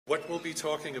what we'll be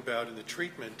talking about in the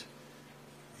treatment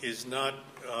is not,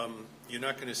 you're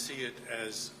not going to see it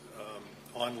as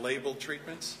on-label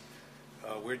treatments.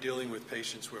 We're dealing with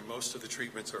patients where most of the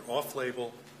treatments are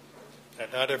off-label, and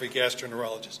not every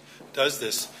gastroenterologist does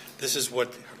this. This is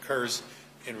what occurs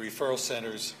in referral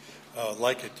centers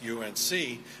like at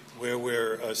UNC, where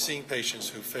we're seeing patients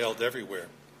who failed everywhere.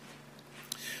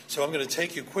 So I'm going to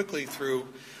take you quickly through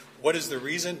what is the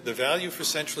reason, the value for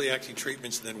centrally acting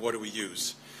treatments, and then what do we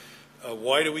use.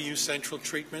 Why do we use central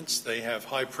treatments? They have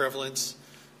high prevalence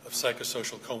of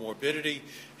psychosocial comorbidity.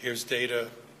 Here's data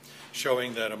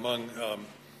showing that among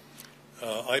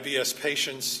IBS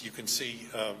patients, you can see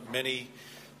many,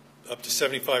 up to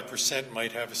 75%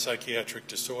 might have a psychiatric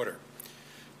disorder.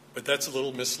 But that's a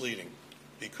little misleading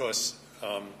because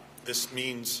this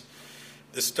means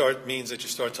that you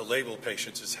start to label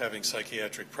patients as having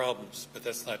psychiatric problems, but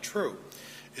that's not true.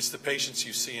 It's the patients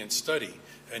you see and study.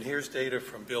 And here's data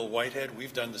from Bill Whitehead.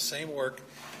 We've done the same work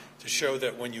to show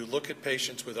that when you look at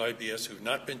patients with IBS who've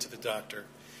not been to the doctor,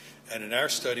 and in our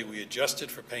study we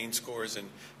adjusted for pain scores and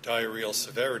diarrheal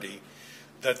severity,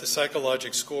 that the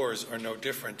psychologic scores are no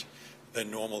different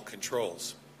than normal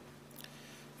controls.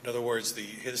 In other words,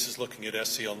 this is looking at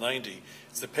SCL90.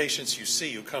 It's the patients you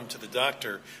see who come to the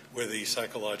doctor where the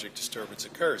psychologic disturbance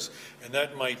occurs. And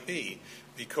that might be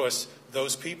because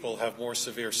those people have more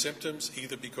severe symptoms,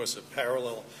 either because of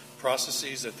parallel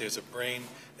processes, that there's a brain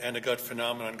and a gut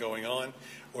phenomenon going on,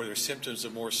 or their symptoms are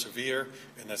more severe,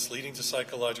 and that's leading to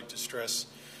psychologic distress.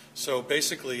 So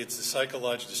basically, it's the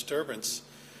psychological disturbance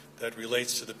that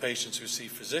relates to the patients who see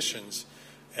physicians,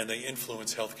 and they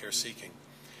influence healthcare seeking.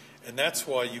 And that's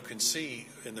why you can see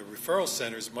in the referral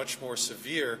centers much more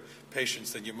severe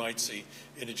patients than you might see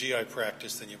in a GI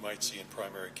practice than you might see in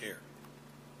primary care.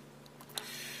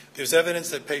 There's evidence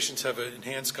that patients have an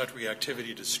enhanced gut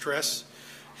reactivity to stress.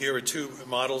 Here are two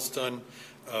models done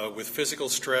with physical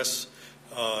stress,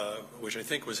 which I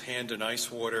think was hand and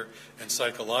ice water, and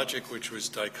psychologic, which was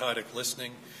dichotic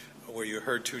listening, where you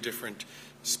heard two different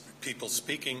people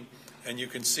speaking. And you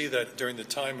can see that during the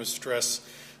time of stress,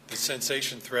 the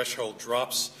sensation threshold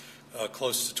drops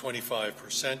close to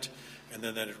 25%, and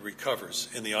then it recovers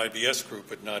in the IBS group,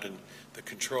 but not in the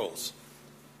controls.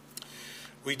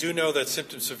 We do know that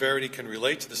symptom severity can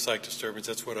relate to the psych disturbance.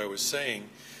 That's what I was saying.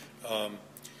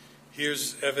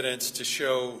 Here's evidence to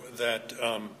show that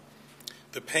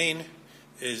the pain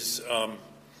is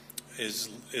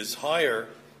higher.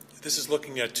 This is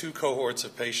looking at two cohorts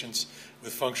of patients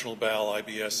with functional bowel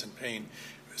IBS and pain,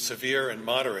 severe and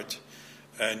moderate.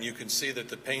 And you can see that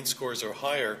the pain scores are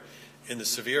higher in the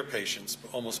severe patients,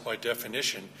 almost by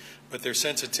definition, but their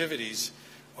sensitivities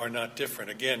are not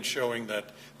different, again showing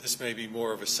that this may be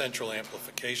more of a central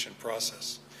amplification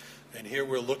process. And here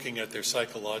we're looking at their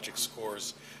psychologic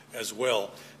scores as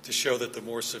well to show that the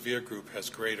more severe group has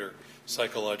greater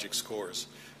psychologic scores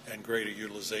and greater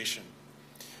utilization.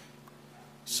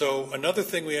 So another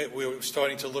thing we're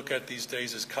starting to look at these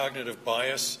days is cognitive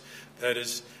bias. That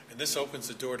is, and this opens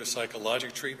the door to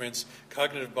psychologic treatments.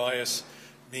 Cognitive bias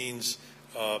means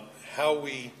how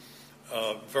we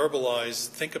verbalize,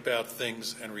 think about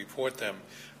things, and report them.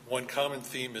 One common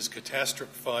theme is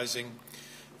catastrophizing,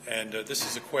 and this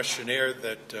is a questionnaire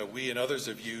that we and others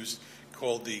have used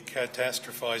called the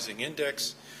Catastrophizing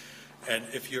Index. And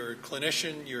if you're a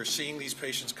clinician, you're seeing these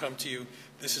patients come to you,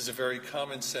 this is a very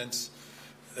common sense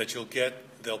that you'll get.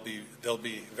 They'll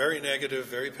be very negative,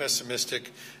 very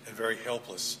pessimistic, and very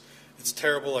helpless. It's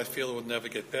terrible. I feel it will never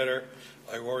get better.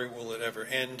 I worry, will it ever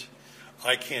end?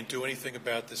 I can't do anything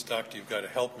about this, doctor. You've got to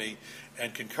help me.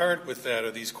 And concurrent with that are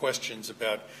these questions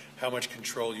about how much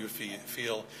control you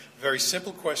feel. A very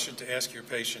simple question to ask your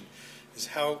patient is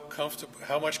how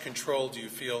much control do you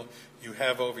feel you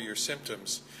have over your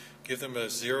symptoms? Give them a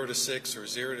 0 to 6 or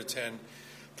 0 to 10.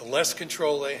 The less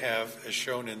control they have, as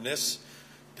shown in this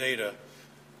data,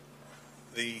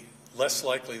 the less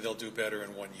likely they'll do better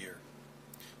in 1 year.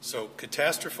 So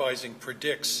catastrophizing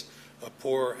predicts a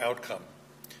poor outcome,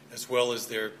 as well as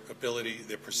their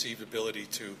perceived ability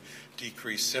to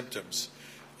decrease symptoms.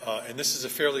 And this is a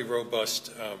fairly robust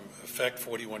effect.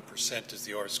 41% is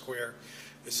the R-square.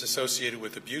 It's associated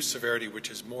with abuse severity,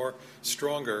 which is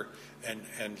stronger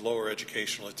and lower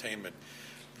educational attainment.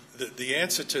 The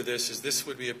answer to this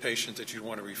would be a patient that you'd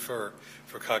want to refer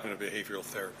for cognitive behavioral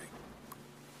therapy.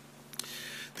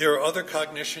 There are other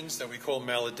cognitions that we call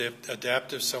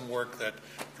maladaptive. Some work that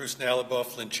Bruce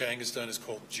Naliboff, Lin Chang has done is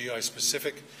called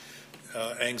GI-specific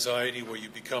anxiety, where you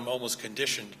become almost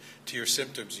conditioned to your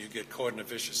symptoms. You get caught in a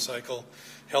vicious cycle.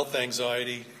 Health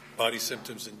anxiety, body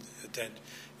symptoms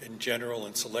in general,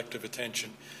 and selective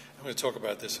attention. I'm going to talk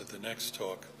about this at the next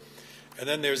talk. And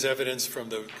then there's evidence from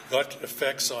the gut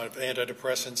effects of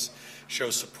antidepressants show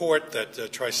support that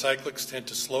tricyclics tend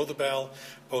to slow the bowel,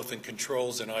 both in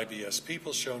controls and IBS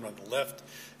people, shown on the left,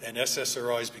 and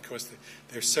SSRIs, because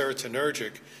they're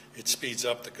serotonergic, it speeds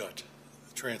up the gut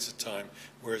transit time,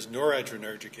 whereas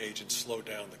noradrenergic agents slow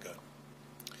down the gut.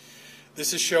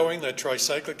 This is showing that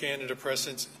tricyclic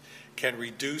antidepressants can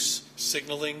reduce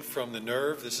signaling from the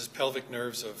nerve. This is pelvic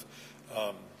nerves of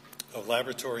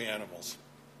laboratory animals.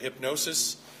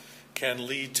 Hypnosis can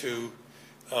lead to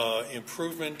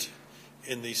improvement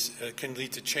in these, can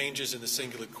lead to changes in the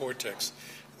cingulate cortex.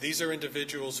 These are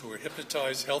individuals who are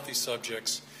hypnotized, healthy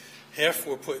subjects. Half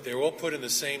were they're all put in the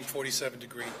same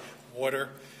 47-degree water.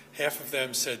 Half of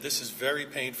them said this is very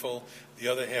painful. The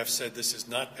other half said this is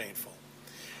not painful.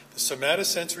 The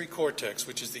somatosensory cortex,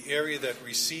 which is the area that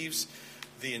receives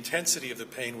the intensity of the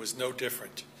pain, was no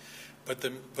different. But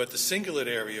the cingulate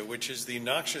area, which is the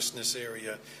noxiousness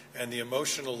area and the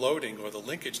emotional loading, or the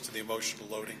linkage to the emotional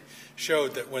loading,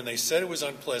 showed that when they said it was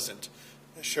unpleasant,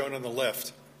 as shown on the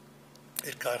left,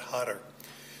 it got hotter.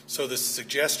 So the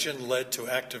suggestion led to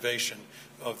activation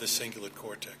of the cingulate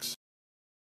cortex.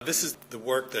 This is the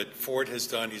work that Ford has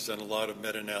done. He's done a lot of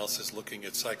meta-analysis looking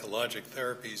at psychologic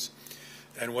therapies.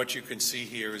 And what you can see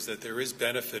here is that there is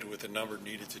benefit with the number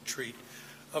needed to treat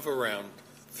of around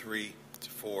 3 to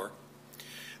 4.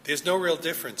 There's no real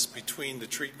difference between the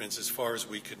treatments as far as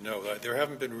we could know. There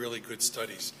haven't been really good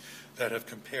studies that have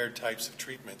compared types of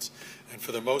treatments. And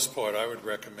for the most part, I would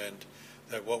recommend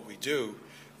that what we do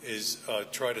is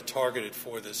try to target it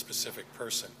for the specific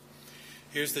person.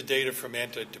 Here's the data from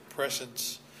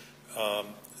antidepressants.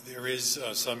 There is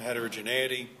some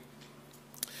heterogeneity.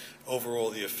 Overall,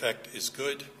 the effect is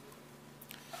good.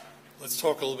 Let's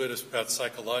talk a little bit about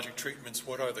psychologic treatments.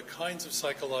 What are the kinds of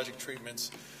psychologic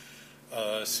treatments?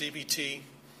 CBT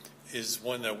is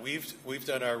one that we've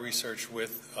done our research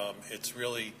with. It's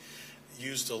really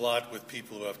used a lot with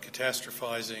people who have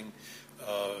catastrophizing,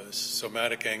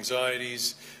 somatic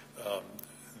anxieties.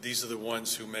 These are the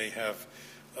ones who may have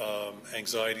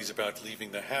anxieties about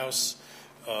leaving the house.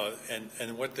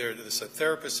 And what this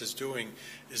therapist is doing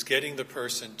is getting the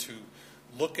person to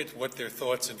look at what their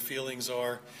thoughts and feelings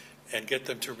are and get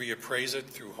them to reappraise it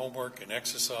through homework and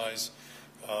exercise.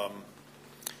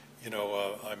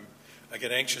 I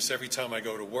get anxious every time I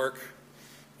go to work.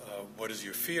 What is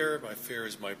your fear? My fear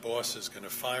is my boss is going to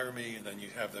fire me, and then you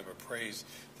have them appraise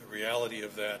the reality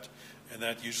of that, and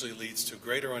that usually leads to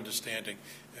greater understanding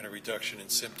and a reduction in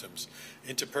symptoms.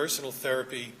 Interpersonal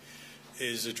therapy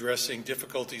is addressing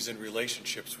difficulties in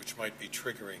relationships which might be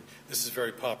triggering. This is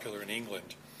very popular in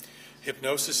England.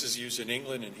 Hypnosis is used in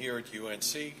England and here at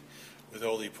UNC with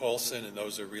Ole Paulson, and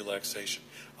those are relaxation.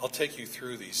 I'll take you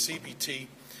through these. CBT,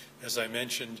 as I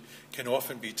mentioned, can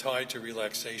often be tied to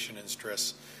relaxation and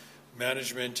stress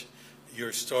management.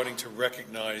 You're starting to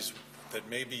recognize that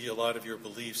maybe a lot of your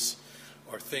beliefs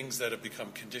are things that have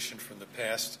become conditioned from the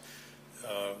past.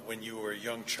 When you were a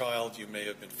young child, you may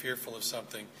have been fearful of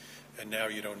something, and now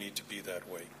you don't need to be that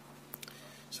way.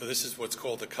 So this is what's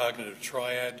called the cognitive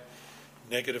triad.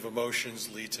 Negative emotions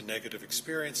lead to negative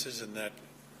experiences, and that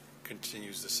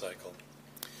continues the cycle.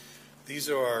 These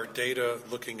are our data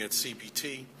looking at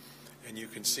CBT, and you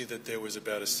can see that there was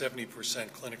about a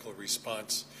 70% clinical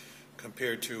response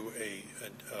compared to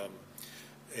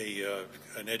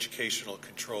an educational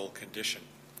control condition.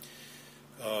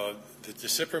 The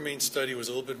disipramine study was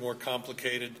a little bit more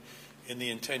complicated. In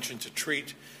the intention to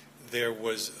treat, there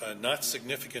was a not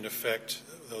significant effect,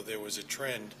 though there was a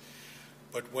trend.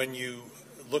 But when you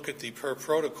look at the per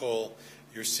protocol,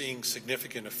 you're seeing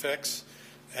significant effects,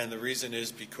 and the reason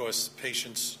is because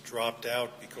patients dropped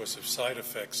out because of side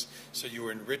effects, so you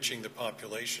were enriching the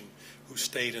population who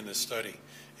stayed in the study.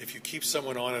 If you keep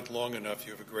someone on it long enough,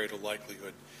 you have a greater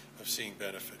likelihood of seeing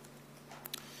benefit.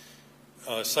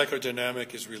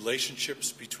 Psychodynamic is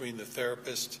relationships between the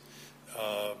therapist.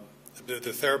 The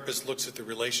therapist looks at the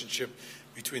relationship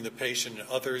between the patient and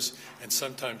others, and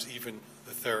sometimes even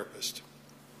the therapist.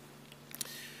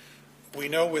 We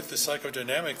know with the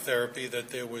psychodynamic therapy that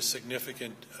there was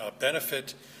significant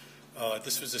benefit.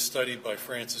 This was a study by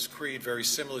Francis Creed, very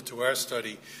similar to our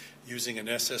study, using an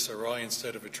SSRI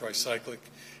instead of a tricyclic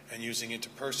and using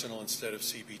interpersonal instead of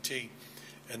CBT,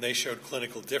 and they showed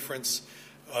clinical difference.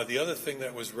 The other thing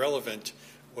that was relevant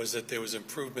was that there was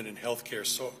improvement in healthcare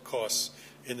costs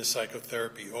in the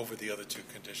psychotherapy over the other two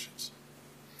conditions.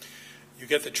 You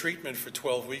get the treatment for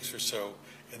 12 weeks or so,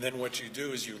 and then what you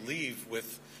do is you leave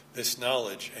with this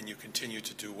knowledge and you continue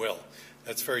to do well.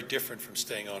 That's very different from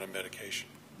staying on a medication.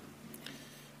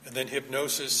 And then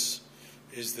hypnosis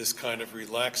is this kind of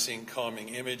relaxing, calming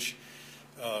image.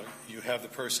 You have the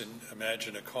person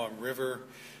imagine a calm river,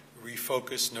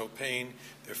 refocus, no pain.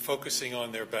 They're focusing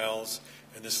on their bowels,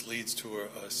 and this leads to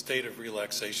a state of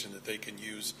relaxation that they can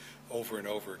use over and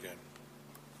over again.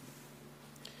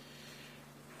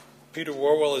 Peter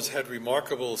Warwell has had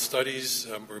remarkable studies,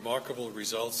 remarkable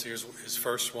results. Here's his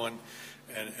first one,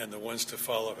 and the ones to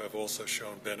follow have also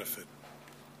shown benefit.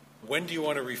 When do you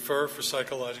want to refer for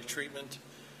psychologic treatment?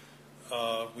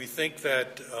 We think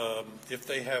that if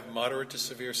they have moderate to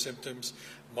severe symptoms,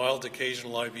 mild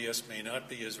occasional IBS may not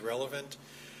be as relevant.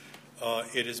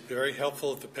 It is very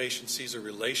helpful if the patient sees a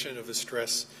relation of the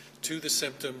stress to the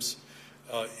symptoms.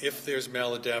 If there's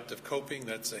maladaptive coping,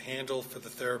 that's a handle for the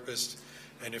therapist,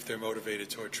 and if they're motivated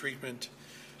toward treatment.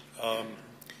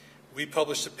 We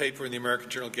published a paper in the American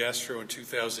Journal of Gastro in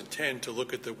 2010 to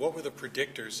look at what were the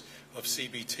predictors of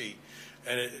CBT.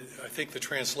 And I think the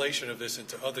translation of this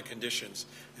into other conditions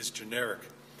is generic.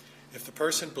 If the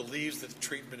person believes that the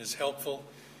treatment is helpful,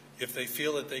 if they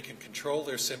feel that they can control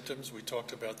their symptoms, we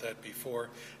talked about that before,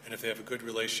 and if they have a good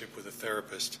relationship with a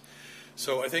therapist.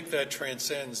 So I think that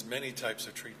transcends many types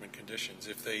of treatment conditions.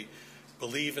 If they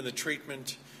believe in the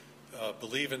treatment,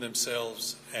 believe in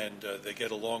themselves, and they get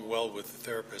along well with the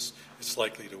therapist, it's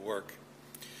likely to work.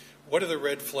 What are the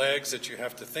red flags that you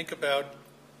have to think about?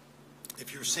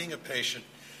 If you're seeing a patient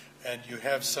and you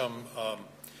have some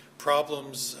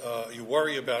problems, you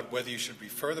worry about whether you should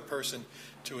refer the person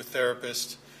to a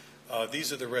therapist,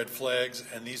 these are the red flags,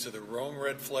 and these are the Rome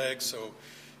red flags. So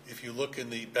if you look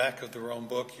in the back of the Rome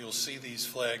book, you'll see these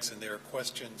flags, and there are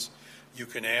questions you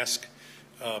can ask.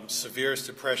 Severe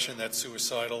depression, that's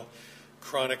suicidal,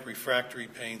 chronic refractory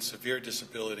pain, severe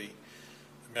disability,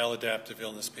 maladaptive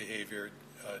illness behavior,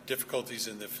 difficulties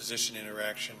in the physician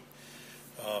interaction,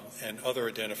 and other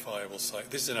identifiable signs.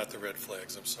 These are not the red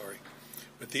flags, I'm sorry,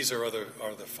 but these are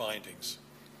the findings.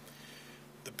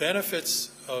 The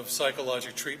benefits of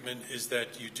psychological treatment is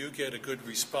that you do get a good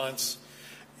response.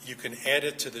 You can add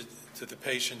it to the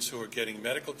patients who are getting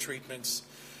medical treatments.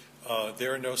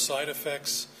 There are no side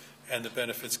effects, and the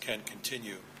benefits can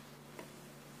continue.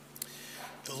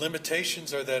 The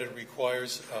limitations are that it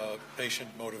requires patient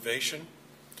motivation.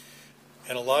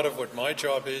 And a lot of what my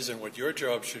job is and what your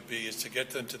job should be is to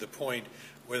get them to the point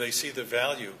where they see the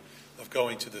value of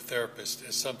going to the therapist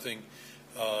as something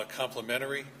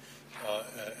complementary,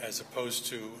 as opposed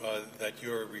to that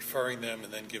you're referring them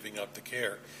and then giving up the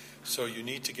care. So you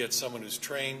need to get someone who's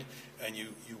trained, and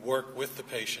you work with the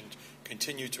patient,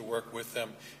 continue to work with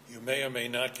them. You may or may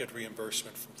not get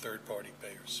reimbursement from third-party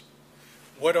payers.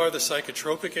 What are the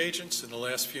psychotropic agents in the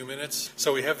last few minutes?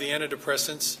 So we have the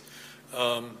antidepressants.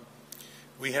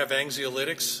 We have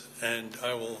anxiolytics, and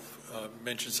I will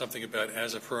mention something about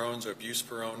azapirones or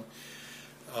buspirone.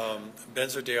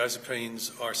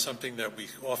 Benzodiazepines are something that we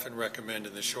often recommend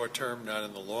in the short term, not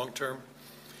in the long term.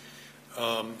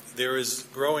 There is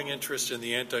growing interest in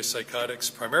the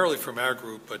antipsychotics, primarily from our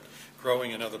group, but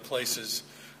growing in other places.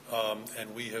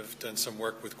 And we have done some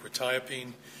work with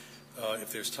quetiapine.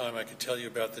 If there's time, I can tell you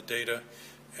about the data.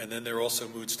 And then there are also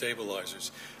mood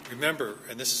stabilizers. Remember,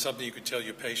 and this is something you can tell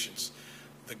your patients,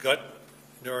 the gut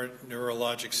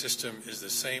neurologic system is the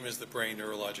same as the brain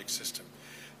neurologic system.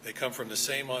 They come from the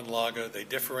same onlaga. They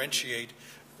differentiate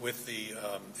with the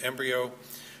embryo,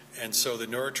 and so the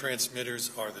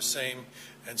neurotransmitters are the same,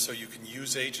 and so you can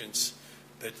use agents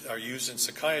that are used in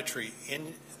psychiatry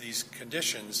in these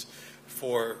conditions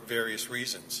for various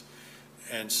reasons.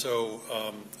 And so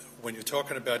when you're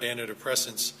talking about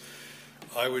antidepressants,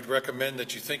 I would recommend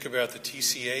that you think about the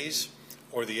TCAs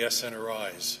or the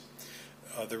SNRIs.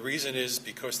 The reason is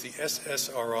because the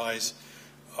SSRIs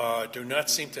do not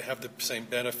seem to have the same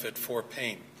benefit for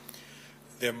pain.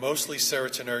 They're mostly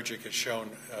serotonergic, as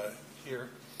shown here.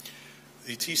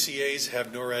 The TCAs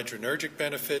have noradrenergic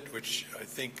benefit, which I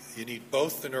think you need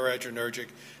both the noradrenergic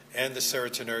and the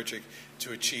serotonergic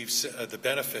to achieve the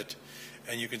benefit.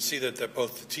 And you can see that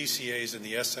both the TCAs and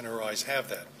the SNRIs have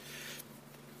that.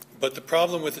 But the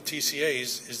problem with the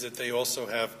TCAs is that they also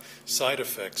have side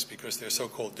effects because they're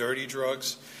so-called dirty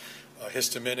drugs,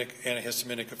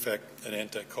 antihistaminic effect, and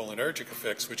anticholinergic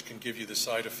effects, which can give you the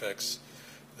side effects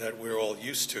that we're all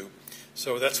used to.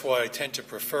 So that's why I tend to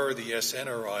prefer the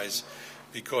SNRIs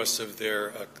because of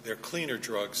their cleaner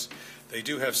drugs. They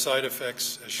do have side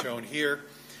effects, as shown here.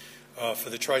 For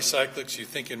the tricyclics, you're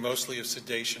thinking mostly of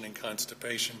sedation and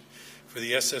constipation. For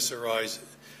the SSRIs,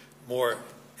 more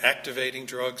activating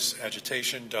drugs,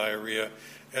 agitation, diarrhea.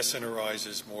 SNRIs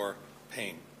is more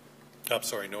pain.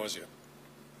 Nausea.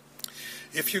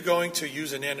 If you're going to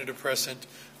use an antidepressant,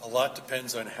 a lot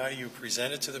depends on how you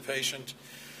present it to the patient.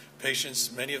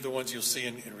 Patients, many of the ones you'll see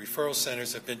in referral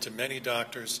centers, have been to many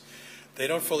doctors. They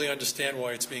don't fully understand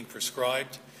why it's being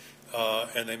prescribed,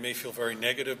 and they may feel very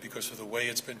negative because of the way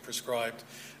it's been prescribed.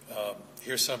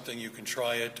 Here's something, you can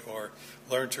try it, or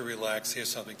learn to relax, here's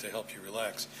something to help you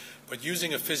relax. But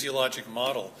using a physiologic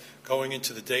model, going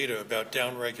into the data about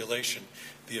downregulation,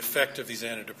 the effect of these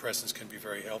antidepressants can be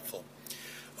very helpful.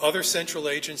 Other central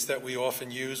agents that we often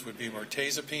use would be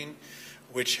mirtazapine,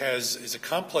 which is a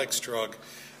complex drug,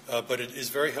 but it is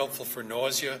very helpful for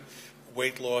nausea,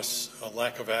 weight loss,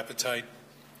 lack of appetite.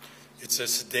 It's a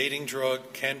sedating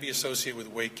drug, can be associated with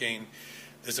weight gain.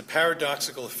 There's a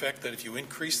paradoxical effect that if you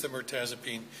increase the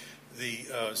mirtazapine, the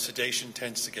sedation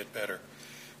tends to get better.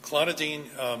 Clonidine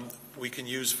we can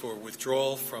use for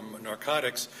withdrawal from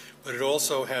narcotics, but it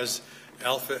also has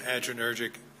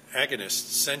alpha-adrenergic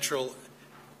agonists, central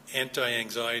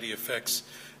anti-anxiety effects,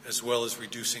 as well as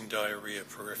reducing diarrhea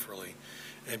peripherally.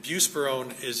 And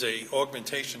buspirone is an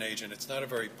augmentation agent. It's not a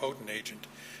very potent agent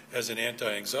as an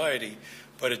anti-anxiety,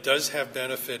 but it does have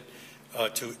benefit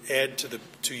to add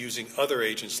to using other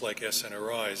agents like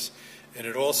SNRIs, and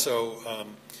it also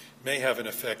may have an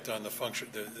effect on the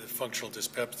functional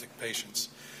dyspeptic patients.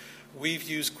 We've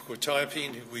used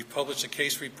quetiapine. We've published a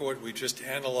case report. We just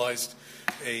analyzed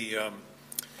a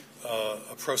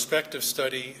prospective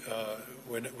study.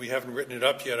 When we haven't written it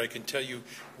up yet, I can tell you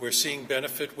we're seeing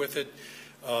benefit with it.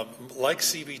 Like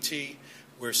CBT,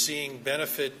 we're seeing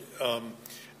benefit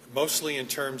mostly in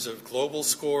terms of global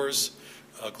scores,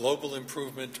 global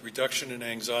improvement, reduction in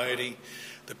anxiety.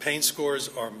 The pain scores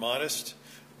are modest,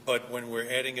 but when we're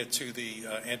adding it to the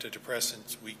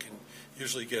antidepressants, we can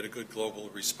usually get a good global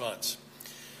response.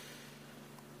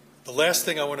 The last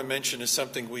thing I want to mention is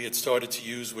something we had started to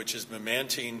use, which is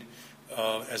memantine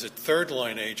as a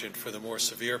third-line agent for the more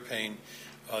severe pain.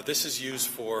 This is used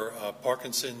for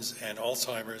Parkinson's and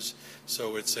Alzheimer's,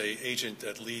 so it's an agent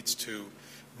that leads to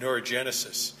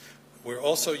neurogenesis. We're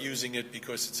also using it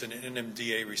because it's an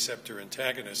NMDA receptor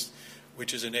antagonist,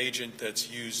 which is an agent that's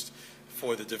used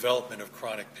for the development of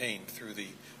chronic pain through the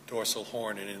dorsal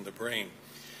horn and in the brain.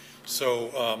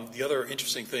 So the other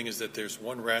interesting thing is that there's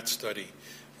one rat study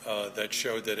that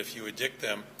showed that if you addict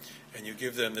them and you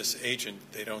give them this agent,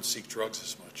 they don't seek drugs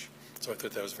as much. So I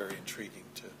thought that was very intriguing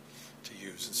to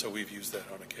use, and so we've used that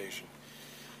on occasion.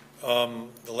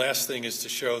 The last thing is to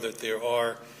show that there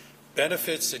are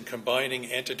benefits in combining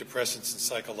antidepressants and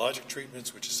psychologic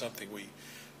treatments, which is something we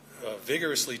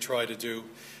vigorously try to do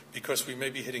because we may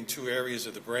be hitting two areas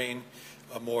of the brain,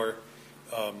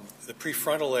 the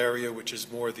prefrontal area, which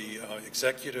is more the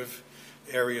executive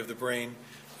area of the brain,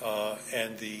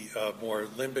 and the more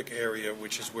limbic area,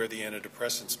 which is where the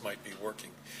antidepressants might be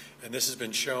working. And this has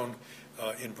been shown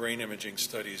in brain imaging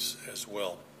studies as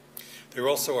well. There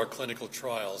also are clinical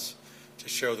trials to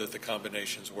show that the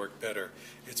combinations work better.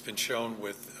 It's been shown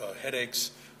with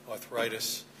headaches,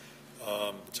 arthritis,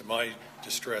 to my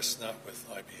distress, not with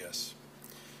IBS.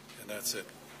 And that's it.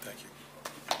 Thank you.